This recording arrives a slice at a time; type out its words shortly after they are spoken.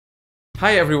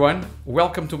Hi everyone,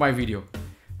 welcome to my video.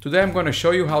 Today I'm going to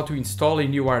show you how to install a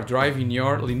new hard drive in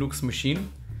your Linux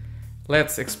machine.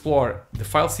 Let's explore the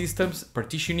file systems,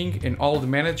 partitioning and all the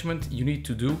management you need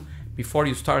to do before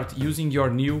you start using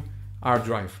your new hard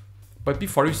drive. But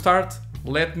before you start,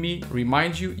 let me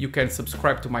remind you, you can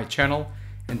subscribe to my channel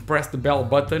and press the bell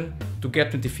button to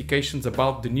get notifications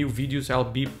about the new videos I'll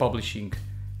be publishing.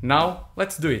 Now,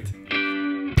 let's do it!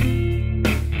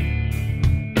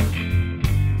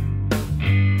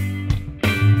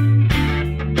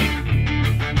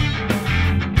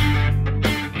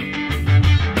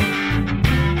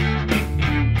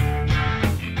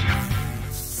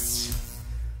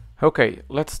 Okay,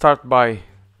 let's start by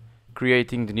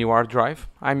creating the new hard drive.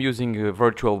 I'm using a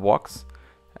VirtualBox,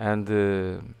 and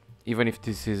even if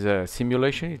this is a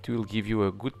simulation, it will give you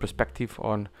a good perspective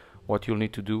on what you'll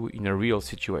need to do in a real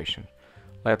situation.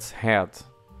 Let's add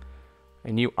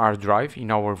a new hard drive in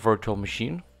our virtual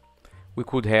machine. We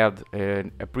could add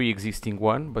a pre-existing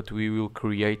one, but we will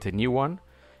create a new one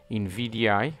in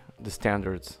VDI, the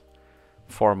standard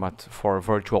format for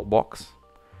VirtualBox,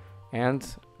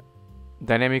 and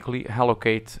dynamically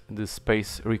allocate the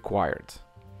space required.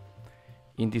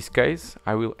 In this case,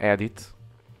 I will edit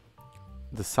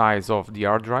the size of the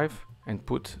hard drive and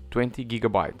put 20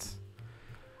 gigabytes.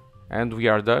 And we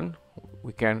are done.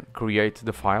 We can create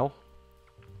the file.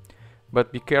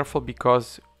 But be careful,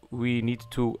 because we need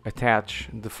to attach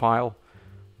the file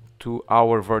to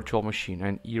our virtual machine.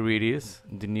 And here it is,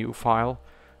 the new file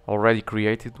already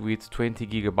created with 20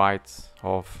 gigabytes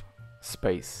of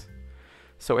space.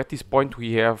 So at this point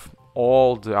we have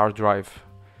all the hard drive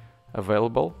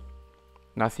available.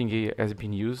 Nothing has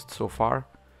been used so far.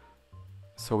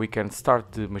 So we can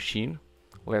start the machine.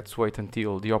 Let's wait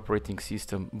until the operating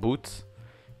system boots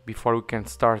before we can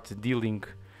start dealing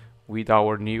with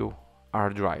our new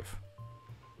hard drive.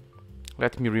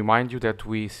 Let me remind you that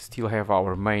we still have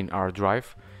our main hard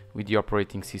drive with the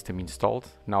operating system installed.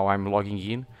 Now I'm logging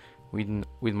in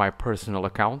with my personal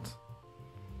account.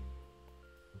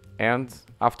 And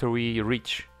after we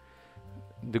reach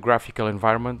the graphical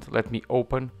environment, let me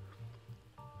open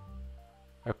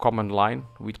a command line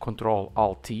with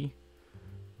Ctrl-Alt-T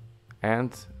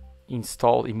and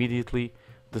install immediately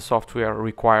the software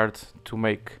required to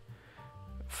make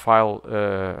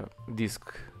file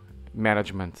disk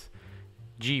management.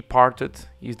 Gparted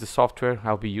is the software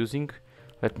I'll be using.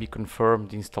 Let me confirm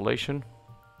the installation.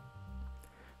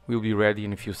 We'll be ready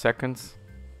in a few seconds.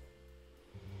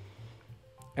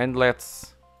 And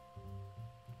let's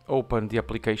open the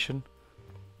application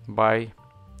by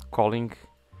calling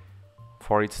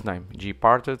for its name,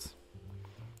 gparted.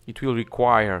 It will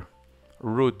require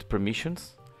root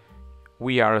permissions.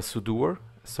 We are a sudoer,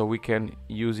 so we can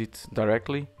use it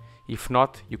directly. If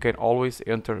not, you can always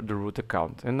enter the root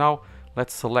account. And now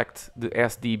let's select the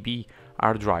SDB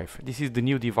hard drive. This is the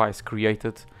new device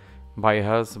created by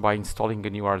us by installing a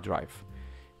new hard drive.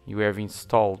 You have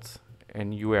installed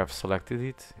and you have selected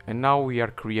it, and now we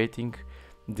are creating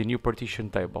the new partition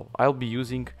table. I'll be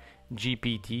using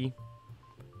GPT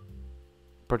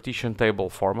partition table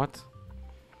format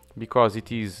because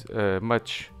it is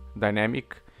much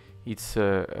dynamic. It's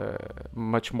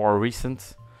much more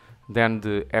recent than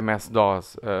the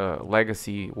MS-DOS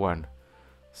legacy one.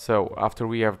 So after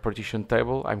we have partition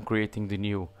table, I'm creating the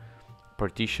new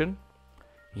partition.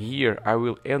 Here I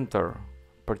will enter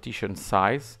partition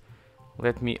size.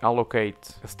 Let me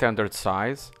allocate a standard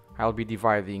size. I'll be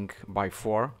dividing by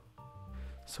 4,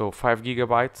 so 5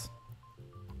 gigabytes,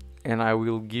 and I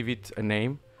will give it a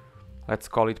name. Let's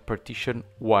call it partition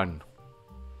 1.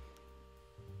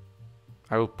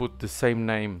 I will put the same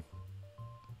name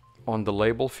on the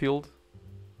label field.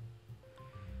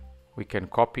 We can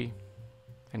copy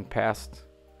and paste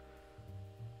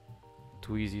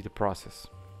to ease the process.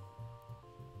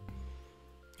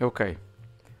 Okay,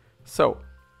 so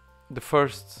the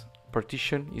first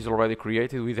partition is already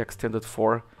created with extended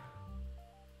 4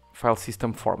 file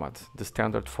system format, the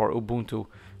standard for Ubuntu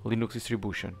Linux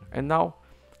distribution. And now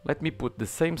let me put the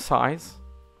same size,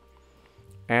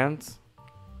 and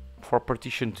for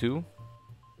partition 2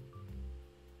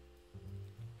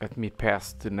 let me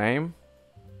pass the name,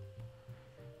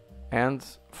 and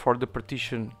for the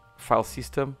partition file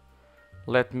system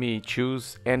let me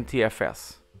choose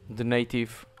NTFS, the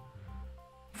native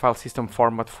file system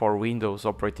format for Windows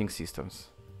operating systems.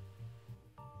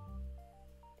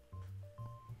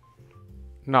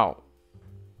 Now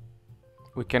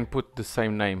we can put the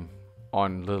same name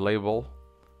on the label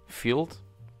field,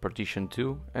 partition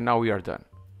 2, and now we are done.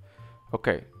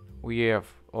 Okay, we have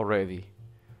already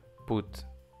put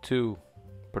two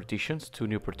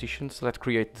new partitions. Let's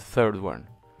create the third one.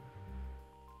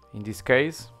 In this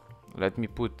case, let me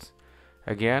put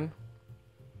again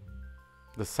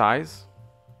the size,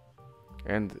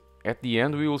 and at the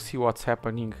end we will see what's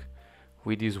happening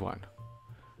with this one.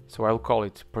 So I'll call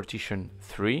it partition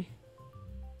 3,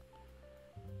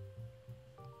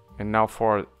 and now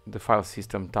for the file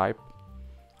system type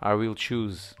I will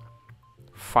choose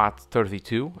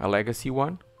FAT32, a legacy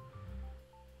one,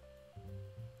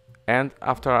 and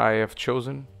after I have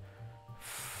chosen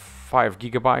 5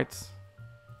 gigabytes,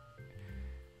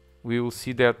 we will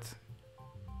see that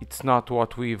it's not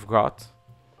what we've got.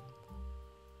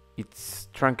 It's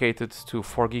truncated to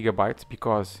 4 gigabytes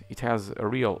because it has a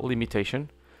real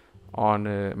limitation on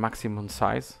maximum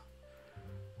size.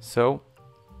 So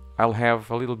I'll have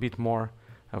a little bit more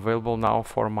available now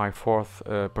for my fourth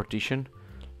partition.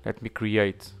 Let me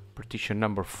create partition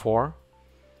number 4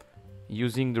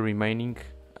 using the remaining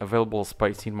available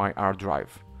space in my hard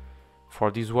drive.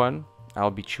 For this one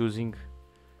I'll be choosing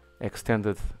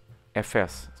extended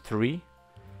FS3.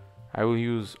 I will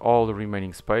use all the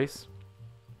remaining space.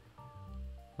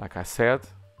 Like I said,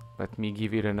 let me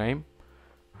give it a name.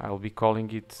 I'll be calling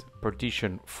it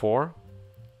partition 4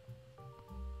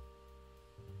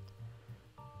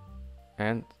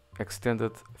 and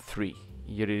extended 3.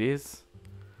 Here it is.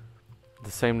 The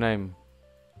same name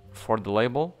for the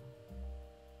label.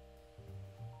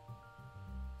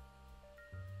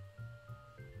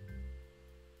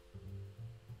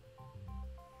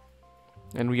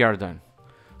 And we are done.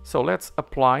 So let's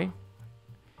apply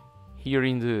here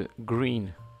in the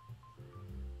green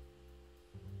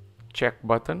check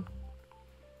button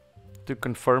to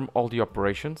confirm all the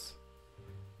operations.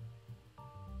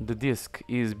 The disk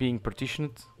is being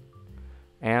partitioned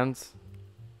and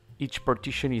each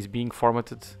partition is being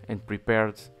formatted and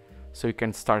prepared so you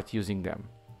can start using them.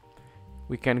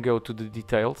 We can go to the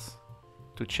details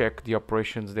to check the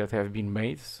operations that have been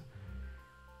made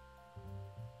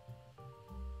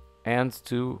and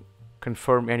to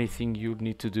confirm anything you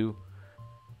need to do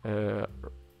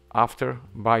after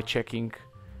by checking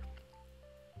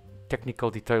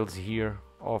technical details here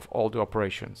of all the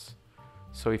operations.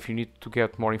 So if you need to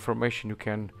get more information, you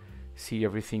can see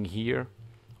everything here,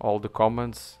 all the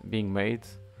commands being made,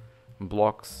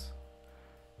 blocks,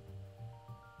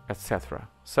 etc.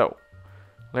 So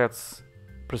let's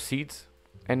proceed,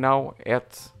 and now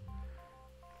at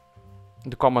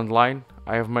the command line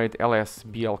I have made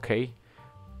lsblk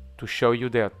to show you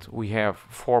that we have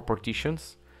 4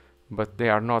 partitions, but they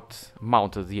are not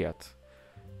mounted yet,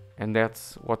 and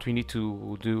that's what we need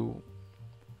to do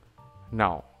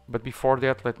now. But before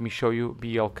that, let me show you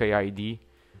blk id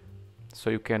so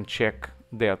you can check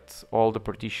that all the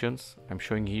partitions I'm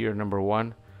showing here, number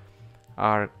 1,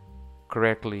 are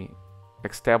correctly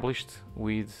established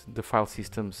with the file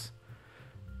systems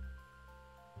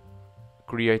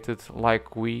created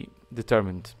like we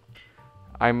determined.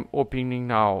 I'm opening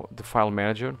now the file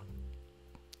manager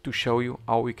to show you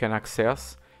how we can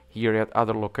access. Here at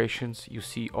other locations you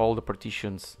see all the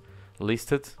partitions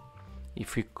listed.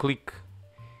 If we click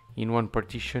in one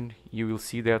partition, you will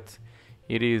see that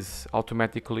it is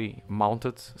automatically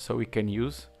mounted so we can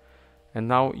use. And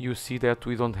now you see that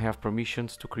we don't have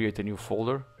permissions to create a new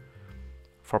folder.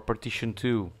 For partition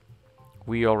 2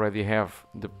 we already have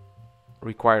the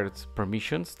required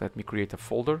permissions. Let me create a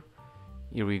folder.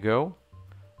 Here we go.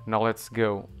 Now let's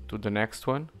go to the next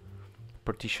one,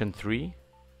 partition 3.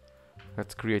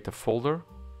 Let's create a folder.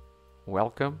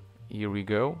 Welcome. Here we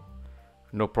go.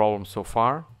 No problem so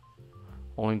far.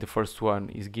 Only the first one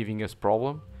is giving us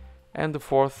problem, and the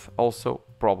fourth also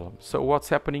problem. So what's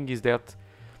happening is that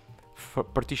for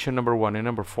partition number 1 and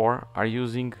number 4 are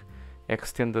using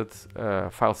extended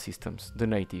file systems, the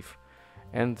native,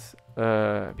 and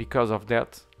because of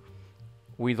that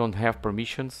we don't have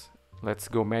permissions. Let's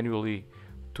go manually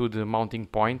to the mounting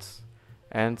points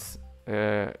and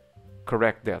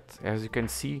correct that. As you can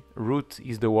see, root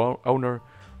is the owner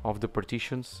of the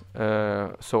partitions,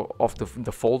 so of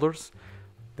the folders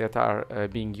that are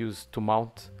being used to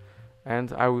mount,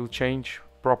 and I will change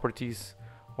properties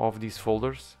of these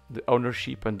folders, the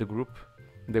ownership and the group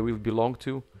they will belong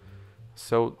to,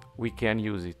 so we can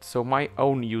use it. So my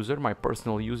own user, my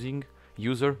personal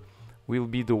user will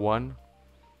be the one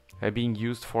being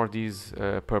used for this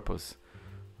purpose.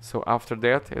 So after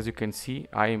that, as you can see,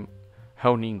 I am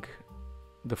owning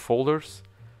the folders,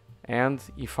 and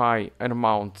if I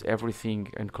unmount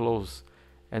everything and close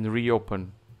and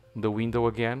reopen the window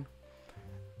again,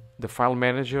 the file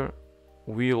manager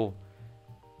will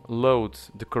load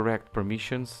the correct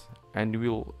permissions and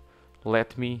will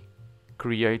let me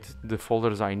create the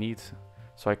folders I need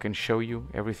so I can show you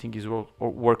everything is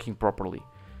working properly.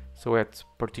 So at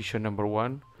partition number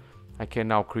 1 I can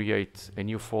now create a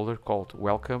new folder called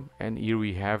welcome, and here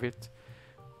we have it.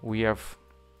 We have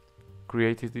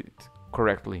created it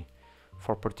correctly.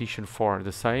 For partition 4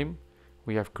 the same,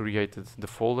 we have created the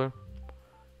folder,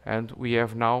 and we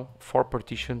have now 4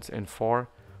 partitions and 4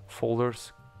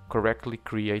 folders correctly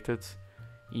created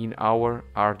in our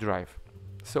hard drive.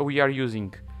 So we are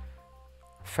using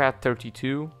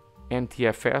FAT32,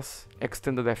 NTFS,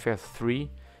 extended FS3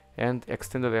 and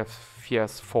extended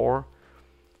FS4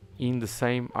 in the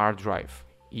same hard drive.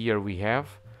 Here we have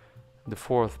the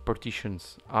 4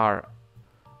 partitions are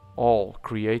all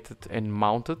created and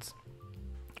mounted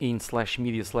in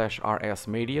 /media/rs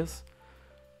medias,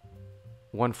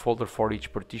 one folder for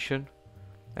each partition.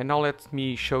 And now let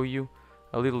me show you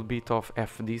a little bit of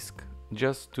fdisk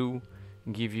just to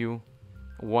give you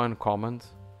one command.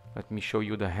 Let me show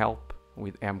you the help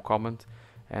with m command,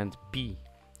 and p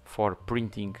for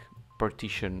printing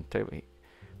partition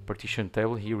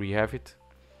table. Here we have it.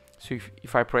 So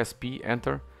if I press p,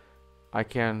 enter, I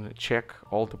can check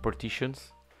all the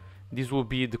partitions. This will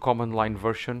be the command line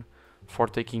version for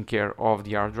taking care of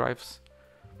the hard drives.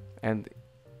 And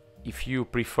if you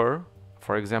prefer,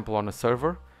 for example on a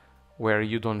server where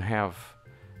you don't have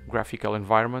graphical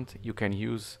environment, you can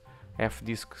use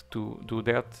fdisk to do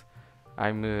that.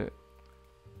 I'm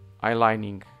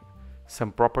highlighting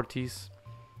some properties,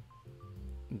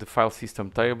 the file system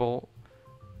table,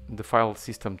 the file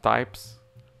system types,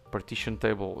 partition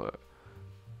table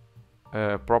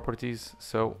properties.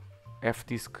 So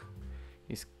fdisk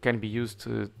can be used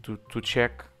to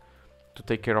check, to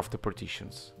take care of the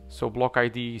partitions. So block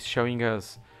ID is showing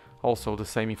us also the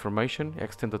same information.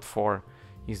 Extended 4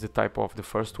 is the type of the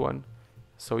first one.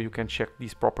 So you can check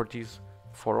these properties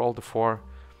for all the 4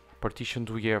 partitions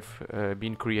we have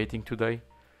been creating today.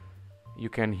 You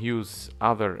can use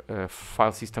other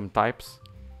file system types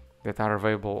that are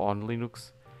available on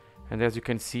Linux. And as you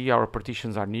can see, our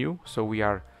partitions are new, so we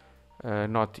are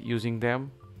not using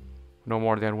them. No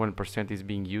more than 1% is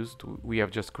being used. We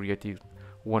have just created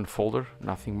one folder,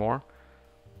 nothing more.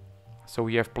 So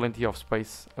we have plenty of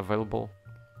space available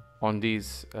on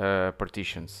these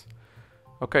partitions.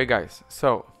 Okay guys,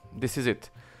 so this is it.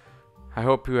 I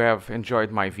hope you have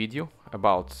enjoyed my video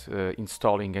about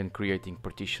installing and creating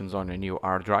partitions on a new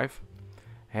hard drive.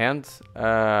 And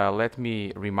let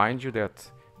me remind you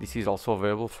that this is also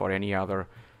available for any other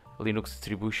Linux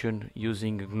distribution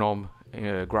using GNOME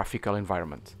graphical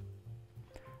environment.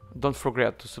 Don't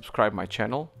forget to subscribe my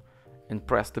channel and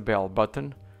press the bell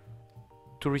button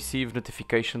to receive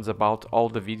notifications about all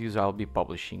the videos I'll be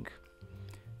publishing.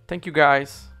 Thank you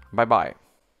guys, bye bye.